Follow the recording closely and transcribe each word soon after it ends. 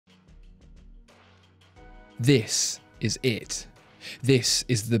This is it. This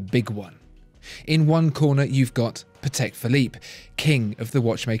is the big one. In one corner you've got Patek Philippe, king of the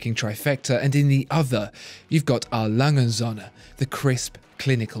watchmaking trifecta, and in the other you've got our Lange Söhne, the crisp,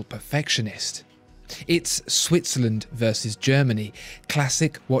 clinical perfectionist. It's Switzerland versus Germany,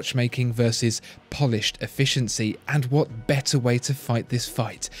 classic watchmaking versus polished efficiency, and what better way to fight this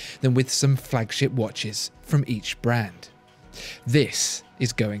fight than with some flagship watches from each brand. This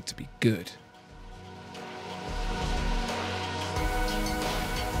is going to be good.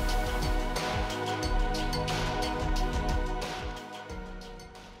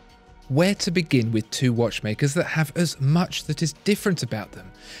 Where to begin with two watchmakers that have as much that is different about them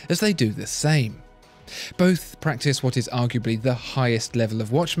as they do the same? Both practice what is arguably the highest level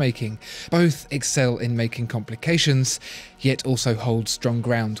of watchmaking, both excel in making complications, yet also hold strong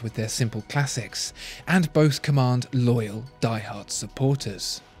ground with their simple classics, and both command loyal, die-hard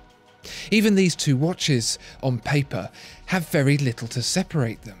supporters. Even these two watches, on paper, have very little to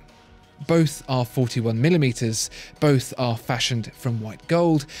separate them. Both are 41mm, both are fashioned from white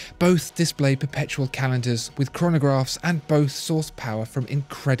gold, both display perpetual calendars with chronographs, and both source power from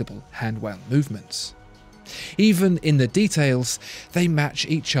incredible hand-wound movements. Even in the details, they match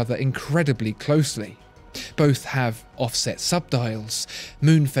each other incredibly closely. Both have offset subdials,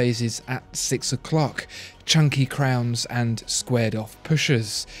 moon phases at 6 o'clock, chunky crowns and squared off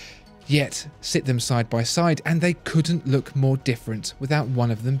pushers. Yet sit them side by side and they couldn't look more different without one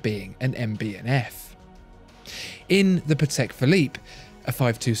of them being an MB&F. In the Patek Philippe, a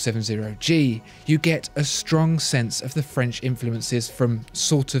 5270G, you get a strong sense of the French influences from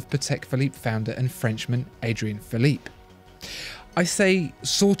sort of Patek Philippe founder and Frenchman Adrien Philippe. I say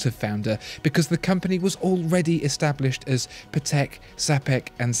sort of founder because the company was already established as Patek, Sapek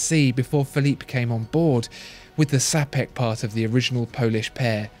and C before Philippe came on board, with the Sapek part of the original Polish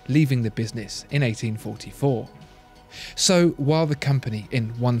pair leaving the business in 1844. So while the company,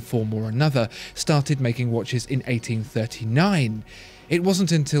 in one form or another, started making watches in 1839, it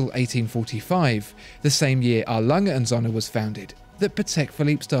wasn't until 1845, the same year our Lange Söhne was founded, that Patek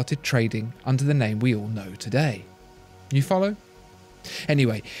Philippe started trading under the name we all know today. You follow?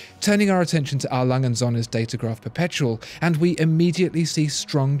 Anyway, turning our attention to our Lange Söhne's Datograph Perpetual, and we immediately see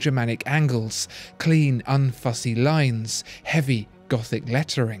strong Germanic angles, clean, unfussy lines, heavy Gothic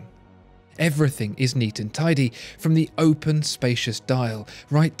lettering. Everything is neat and tidy, from the open, spacious dial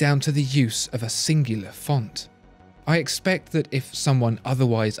right down to the use of a singular font. I expect that if someone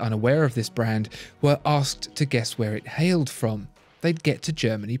otherwise unaware of this brand were asked to guess where it hailed from, they'd get to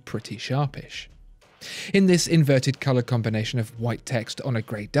Germany pretty sharpish. In this inverted colour combination of white text on a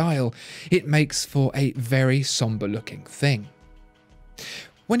grey dial, it makes for a very sombre looking thing.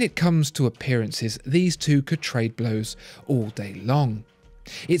 When it comes to appearances, these two could trade blows all day long.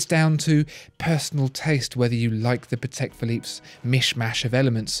 It's down to personal taste whether you like the Patek Philippe's mishmash of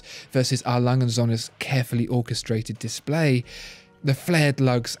elements versus our Lange Söhne's carefully orchestrated display, the flared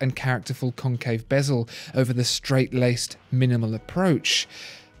lugs and characterful concave bezel over the straight-laced minimal approach.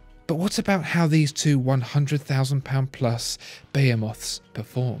 But what about how these two £100,000 plus behemoths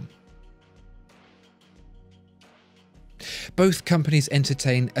perform? Both companies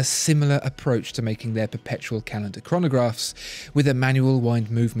entertain a similar approach to making their perpetual calendar chronographs, with a manual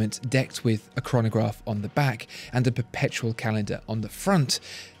wind movement decked with a chronograph on the back and a perpetual calendar on the front,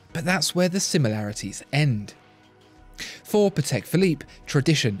 but that's where the similarities end. For Patek Philippe,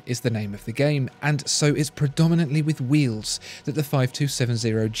 tradition is the name of the game, and so it's predominantly with wheels that the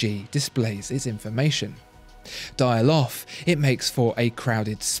 5270G displays its information. Dial off, it makes for a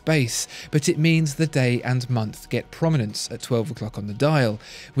crowded space, but it means the day and month get prominence at 12 o'clock on the dial,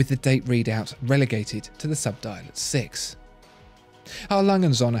 with the date readout relegated to the subdial at 6. Our Lange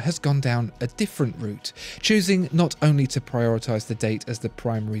Söhne has gone down a different route, choosing not only to prioritise the date as the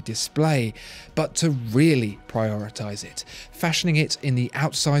primary display, but to really prioritise it, fashioning it in the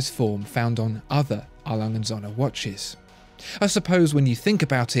outsized form found on other Lange Söhne watches. I suppose when you think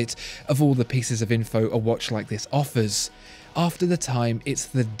about it, of all the pieces of info a watch like this offers, after the time it's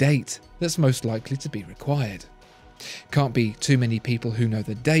the date that's most likely to be required. Can't be too many people who know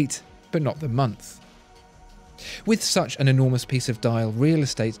the date, but not the month. With such an enormous piece of dial real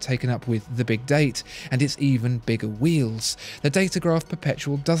estate taken up with the big date and its even bigger wheels, the Datograph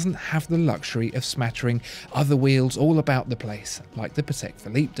Perpetual doesn't have the luxury of smattering other wheels all about the place like the Patek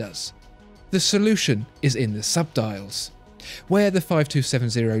Philippe does. The solution is in the subdials. Where the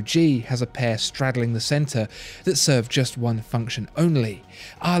 5270G has a pair straddling the centre that serve just one function only,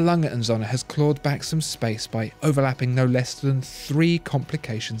 our Lange Söhne has clawed back some space by overlapping no less than 3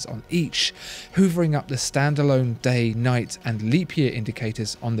 complications on each, hoovering up the standalone day, night and leap year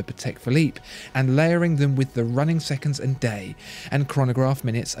indicators on the Patek Philippe and layering them with the running seconds and day and chronograph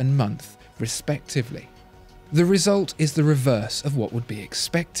minutes and month respectively. The result is the reverse of what would be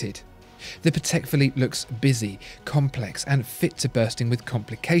expected. The Patek Philippe looks busy, complex and fit to bursting with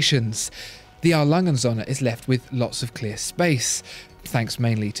complications. The Lange Söhne is left with lots of clear space, thanks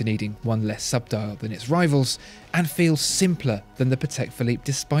mainly to needing one less subdial than its rivals, and feels simpler than the Patek Philippe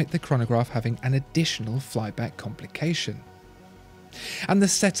despite the chronograph having an additional flyback complication. And the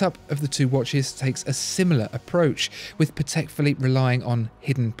setup of the two watches takes a similar approach, with Patek Philippe relying on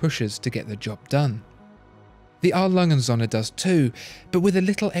hidden pushers to get the job done. The Lange Söhne does too, but with a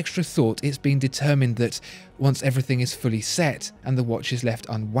little extra thought it's been determined that once everything is fully set and the watch is left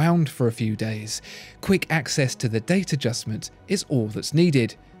unwound for a few days, quick access to the date adjustment is all that's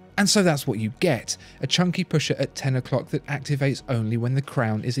needed. And so that's what you get, a chunky pusher at 10 o'clock that activates only when the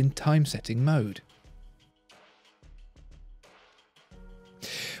crown is in time-setting mode.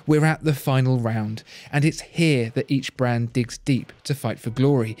 We're at the final round, and it's here that each brand digs deep to fight for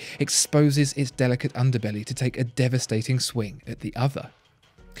glory, exposes its delicate underbelly to take a devastating swing at the other.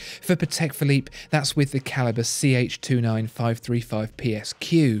 For Patek Philippe, that's with the caliber CH29535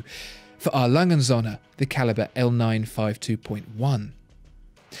 PSQ. For our Lange Söhne, the caliber L952.1.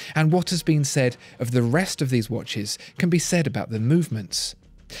 And what has been said of the rest of these watches can be said about the movements.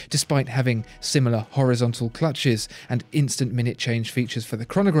 Despite having similar horizontal clutches and instant minute change features for the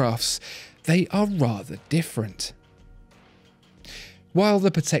chronographs, they are rather different. While the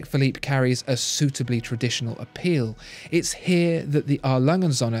Patek Philippe carries a suitably traditional appeal, it's here that the Lange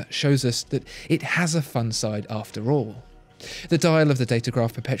Söhne shows us that it has a fun side after all. The dial of the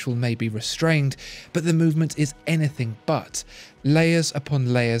Datograph Perpetual may be restrained, but the movement is anything but. Layers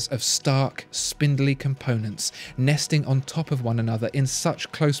upon layers of stark, spindly components nesting on top of one another in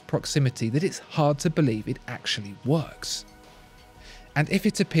such close proximity that it's hard to believe it actually works. And if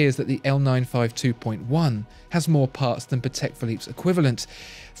it appears that the L952.1 has more parts than Patek Philippe's equivalent,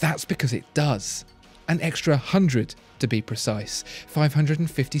 that's because it does. An extra 100 to be precise,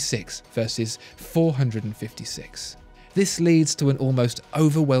 556 versus 456. This leads to an almost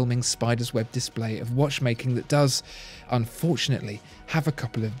overwhelming spider's web display of watchmaking that does, unfortunately, have a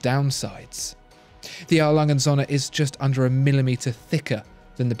couple of downsides. The Lange Söhne is just under a millimetre thicker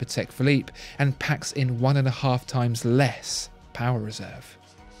than the Patek Philippe and packs in 1.5 times less power reserve.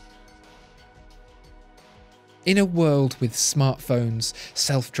 In a world with smartphones,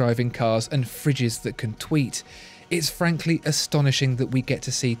 self-driving cars and fridges that can tweet, it's frankly astonishing that we get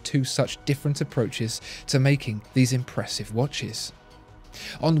to see two such different approaches to making these impressive watches.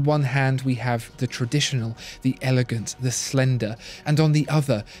 On one hand we have the traditional, the elegant, the slender, and on the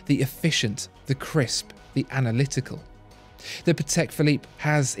other the efficient, the crisp, the analytical. The Patek Philippe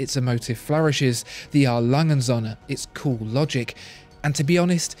has its emotive flourishes, the Lange Söhne its cool logic, and to be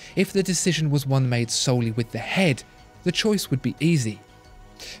honest, if the decision was one made solely with the head, the choice would be easy.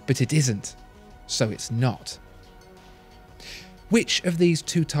 But it isn't, so it's not. Which of these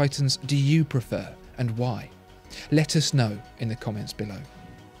two titans do you prefer and why? Let us know in the comments below.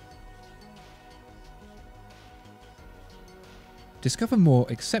 Discover more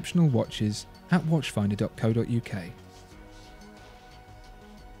exceptional watches at watchfinder.co.uk.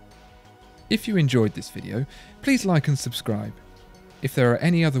 If you enjoyed this video, please like and subscribe. If there are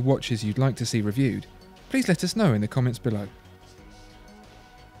any other watches you'd like to see reviewed, please let us know in the comments below.